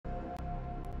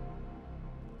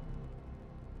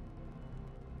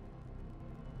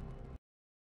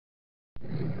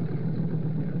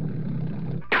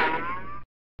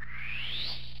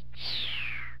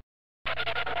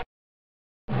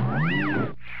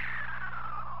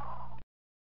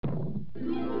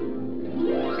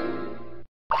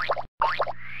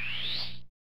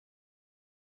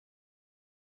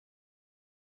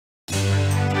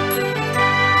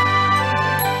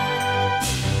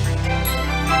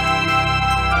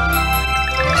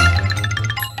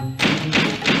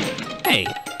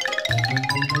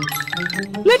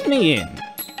me in.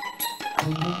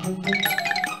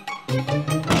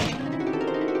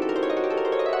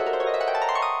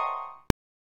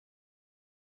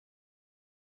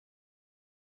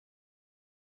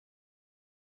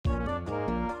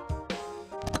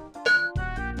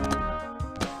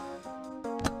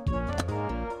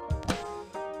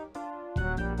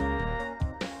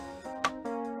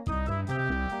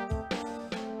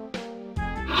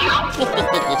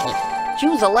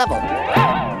 Choose a level.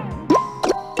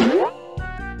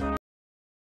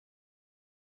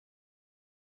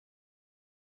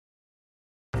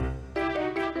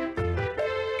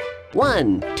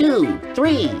 One, two,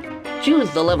 three.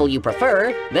 Choose the level you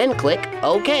prefer, then click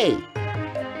OK.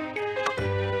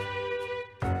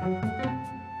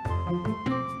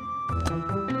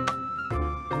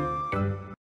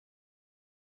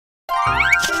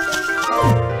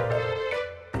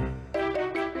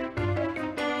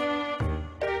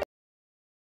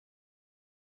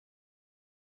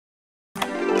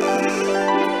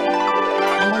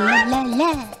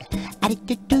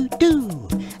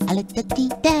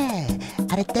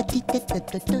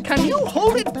 Can you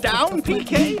hold it down,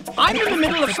 PK? I'm in the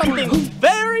middle of something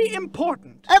very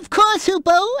important. Of course,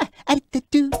 Hoopo.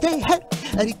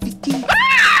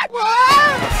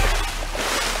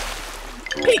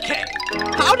 PK,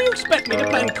 how do you expect me to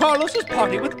plan Carlos's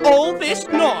party with all this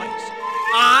noise?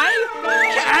 I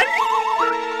can't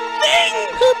think!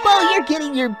 Hoopo, you're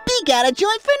getting your beak out of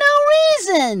joint for no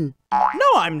reason.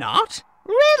 No, I'm not.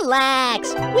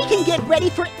 Relax. We can get ready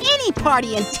for any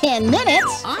party in 10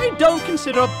 minutes. I don't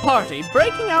consider a party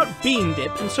breaking out bean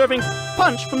dip and serving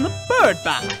punch from the bird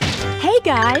bath. Hey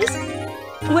guys,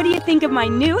 what do you think of my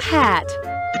new hat?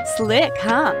 Slick,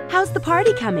 huh? How's the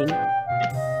party coming?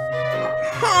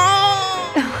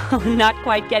 Oh, not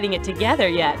quite getting it together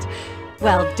yet.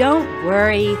 Well, don't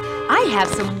worry. I have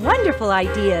some wonderful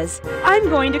ideas. I'm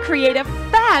going to create a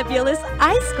fabulous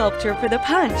ice sculpture for the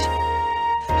punch.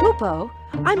 Hoopo,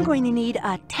 I'm going to need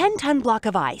a 10-ton block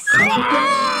of ice. Daphne,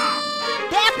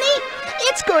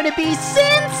 it's going to be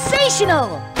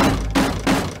sensational.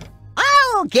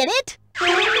 I'll get it.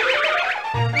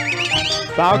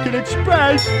 Falcon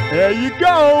Express, there you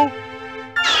go.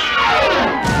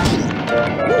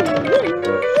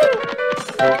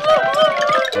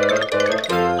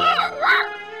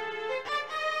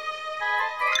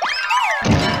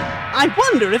 I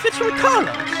wonder if it's from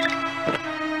Carlos.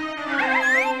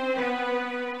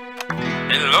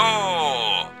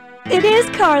 Hello! It is,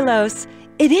 Carlos.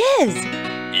 It is.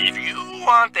 If you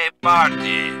want a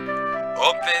party,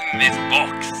 open this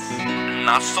box.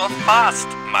 Not so fast,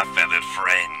 my feathered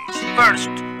friends. First,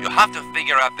 you have to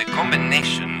figure out the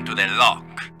combination to the lock.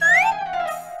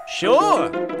 Sure.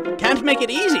 Can't make it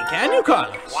easy, can you,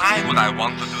 Carlos? Why would I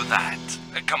want to do that?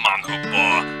 Come on,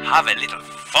 Hoopo, have a little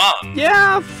fun.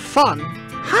 Yeah, fun.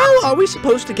 How are we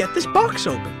supposed to get this box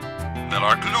open? There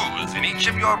are clues in each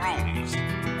of your rooms.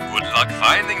 Good luck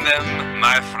finding them,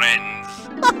 my friends.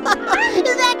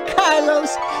 That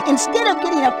Carlos, instead of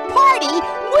getting a party,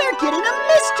 we're getting a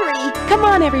mystery. Come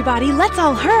on, everybody, let's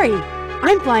all hurry.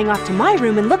 I'm flying off to my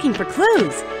room and looking for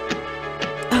clues.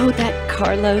 Oh, that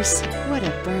Carlos. What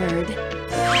a bird.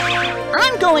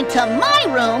 I'm going to my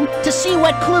room to see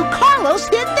what clue Carlos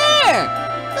hid there.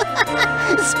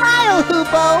 Smile,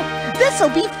 Hoopo. This'll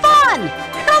be fun.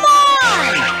 Come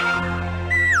on!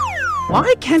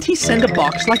 Why can't he send a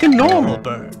box like a normal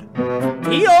bird?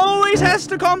 He always has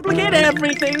to complicate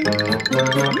everything.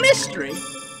 A mystery?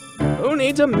 Who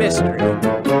needs a mystery?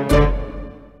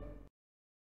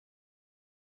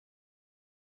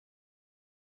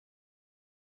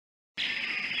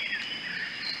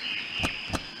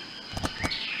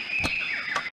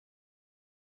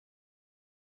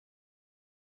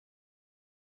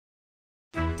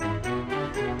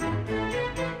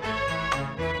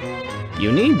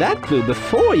 You need that clue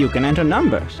before you can enter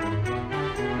numbers.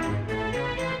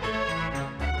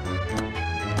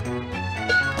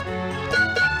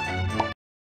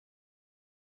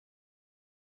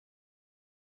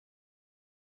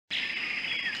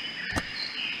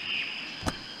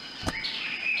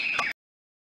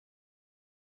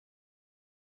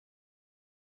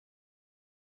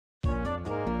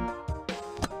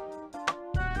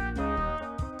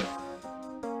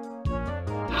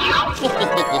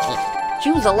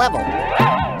 Choose a level.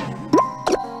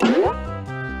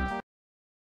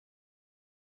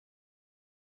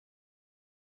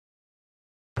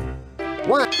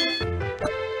 One.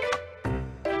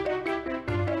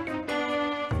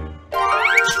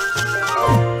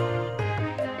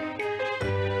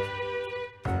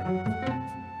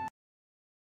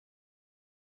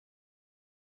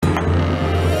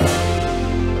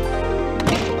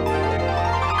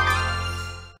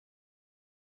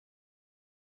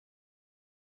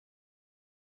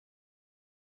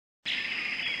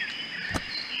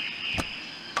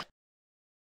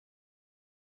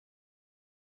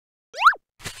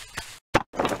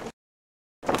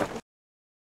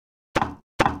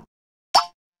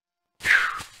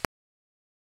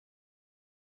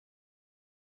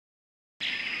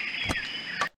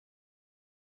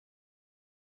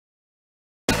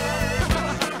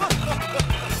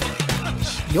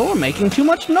 You're making too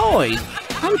much noise.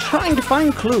 I'm trying to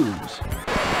find clues.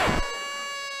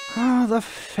 Oh, the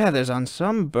feathers on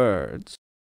some birds.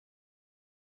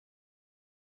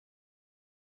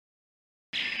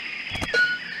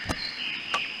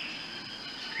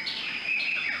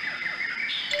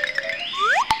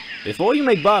 Before you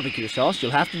make barbecue sauce,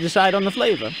 you'll have to decide on the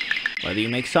flavor. Whether you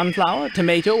make sunflower,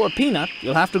 tomato, or peanut,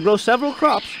 you'll have to grow several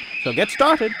crops, so get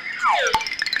started.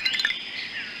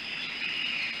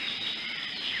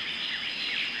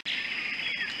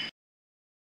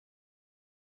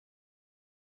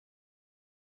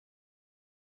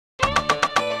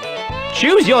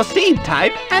 Choose your seed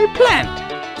type and plant.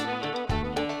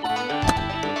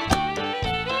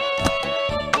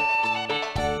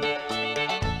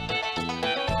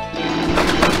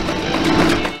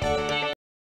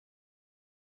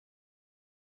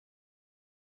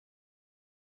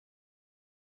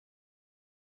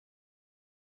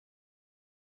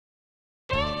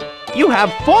 You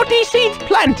have 40 seeds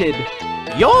planted.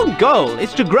 Your goal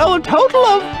is to grow a total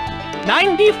of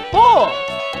 94.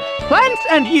 Plants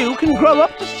and you can grow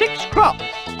up to 6 crops.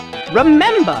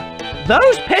 Remember,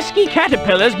 those pesky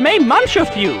caterpillars may munch a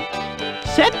few.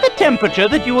 Set the temperature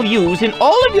that you will use in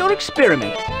all of your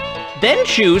experiments. Then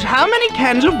choose how many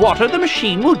cans of water the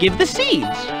machine will give the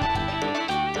seeds.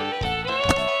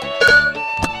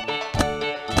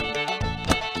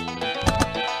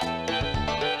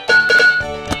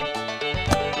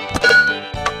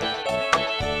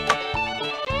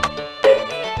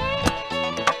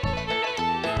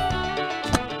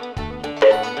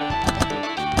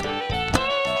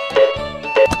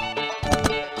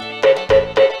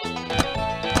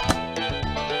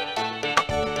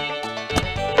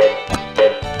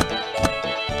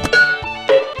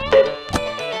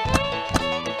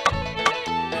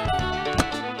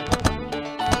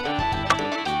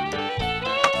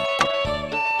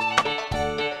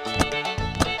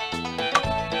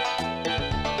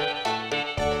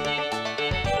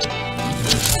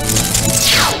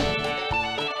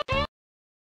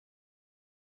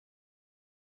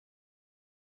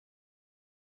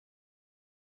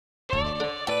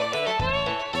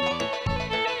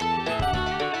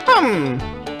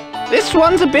 This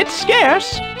one's a bit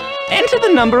scarce. Enter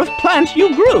the number of plants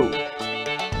you grew.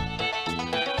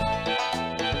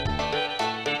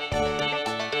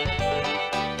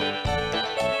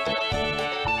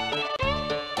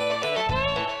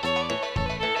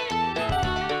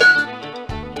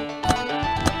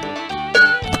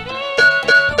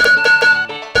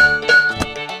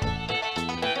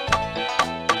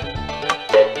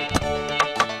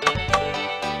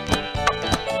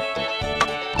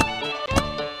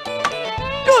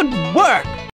 Good work!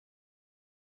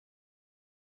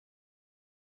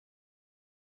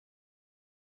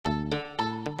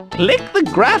 Click the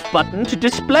graph button to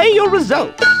display your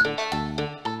results.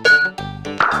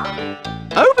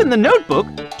 Open the notebook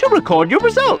to record your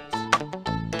results.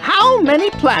 How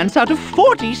many plants out of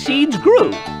 40 seeds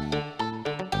grew?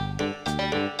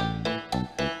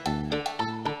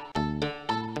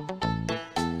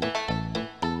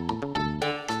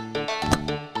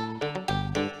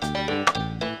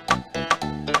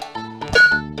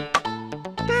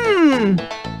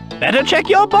 Better check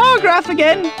your bar graph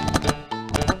again.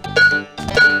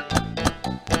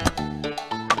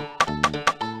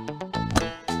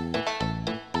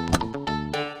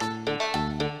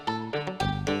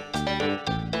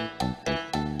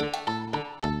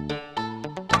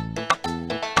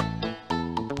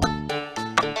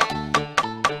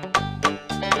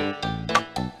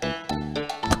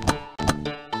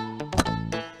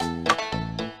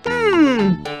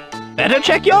 Better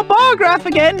check your bar graph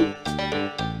again.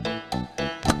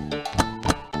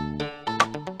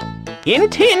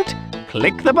 Hint, hint,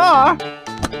 click the bar.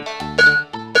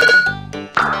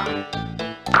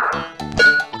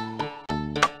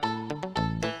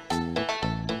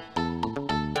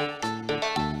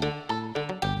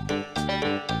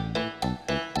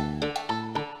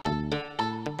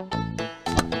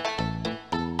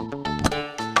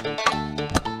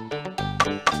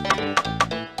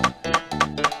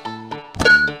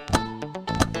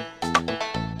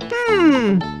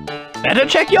 Better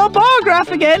check your bar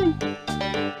graph again.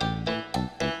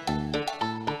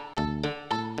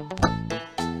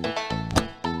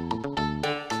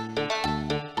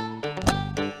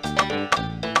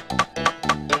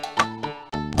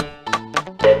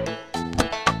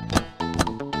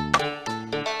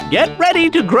 Get ready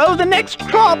to grow the next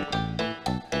crop.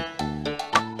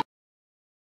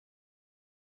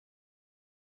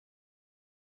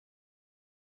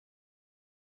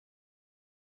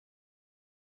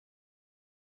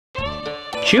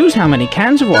 Choose how many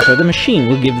cans of water the machine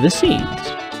will give the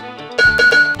seeds.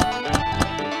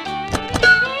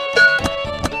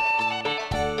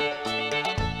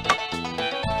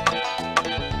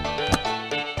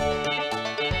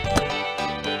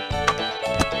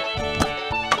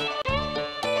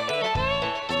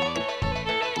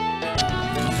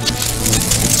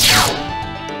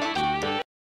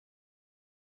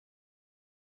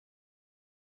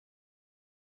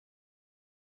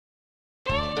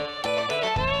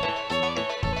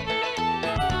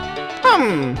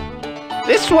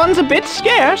 This one's a bit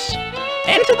scarce.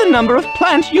 Enter the number of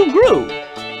plants you grew.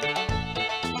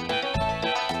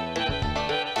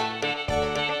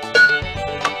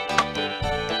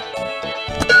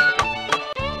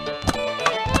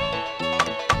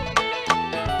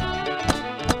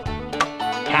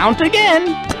 Count again.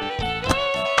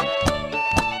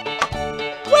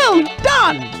 Well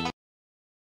done!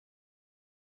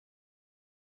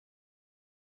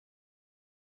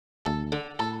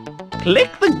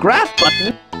 Click the graph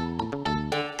button.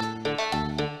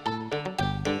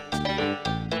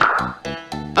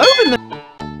 Open the...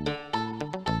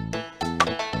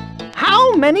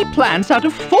 How many plants out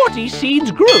of 40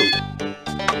 seeds grew?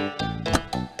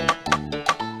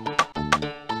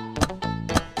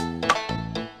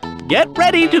 Get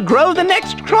ready to grow the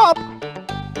next crop.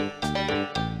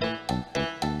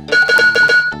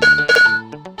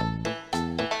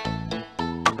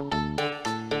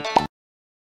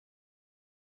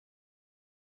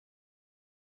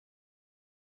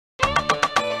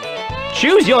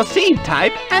 Choose your seed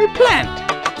type and plant.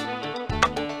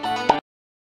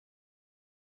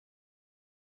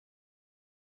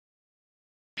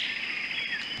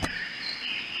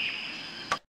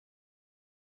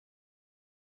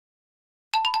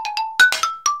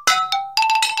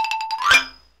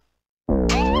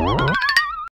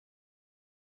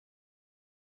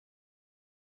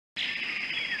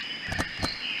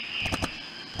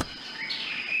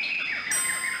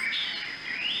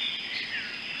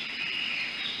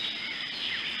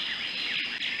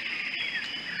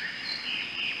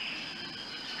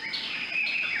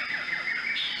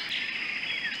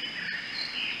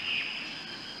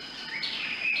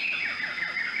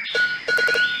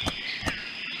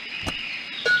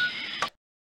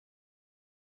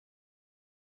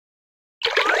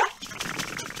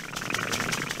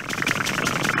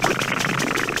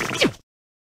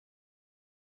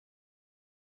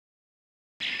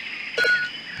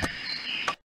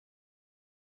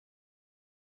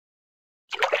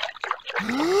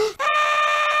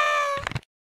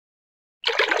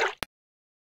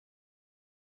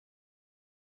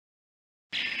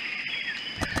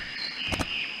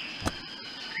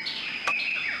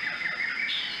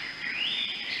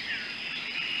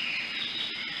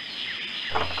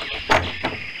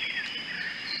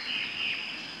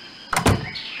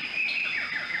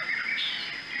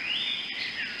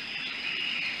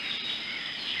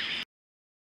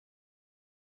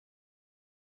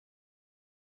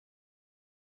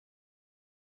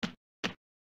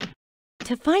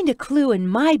 To find a clue in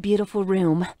my beautiful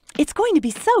room, it's going to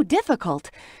be so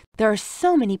difficult. There are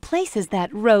so many places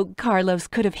that rogue Carlos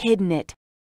could have hidden it.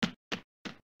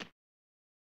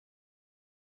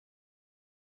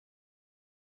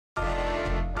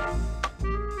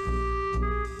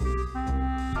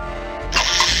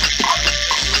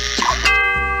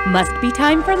 Must be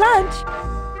time for lunch.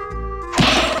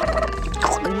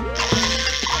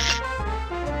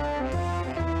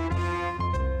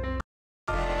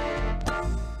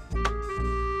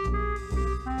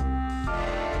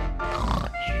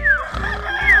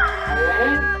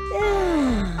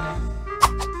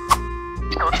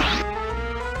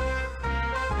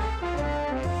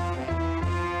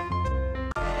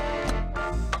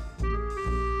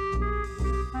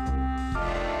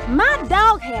 My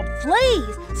dog had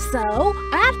fleas, so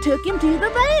I took him to the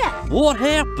vet. What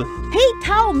happened? He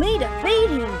told me to feed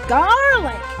him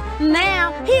garlic.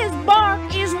 Now his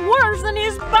bark is worse than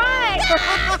his bite.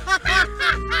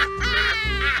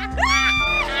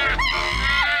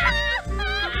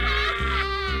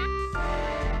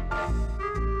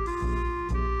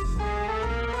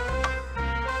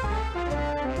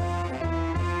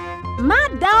 My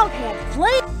dog had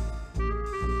fleas.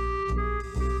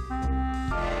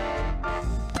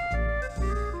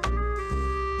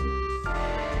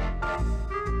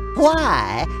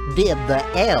 Why did the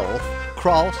elf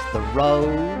cross the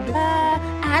road?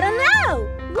 I don't know.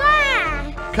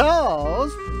 Why?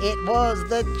 'Cause it was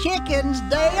the chicken's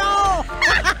day off.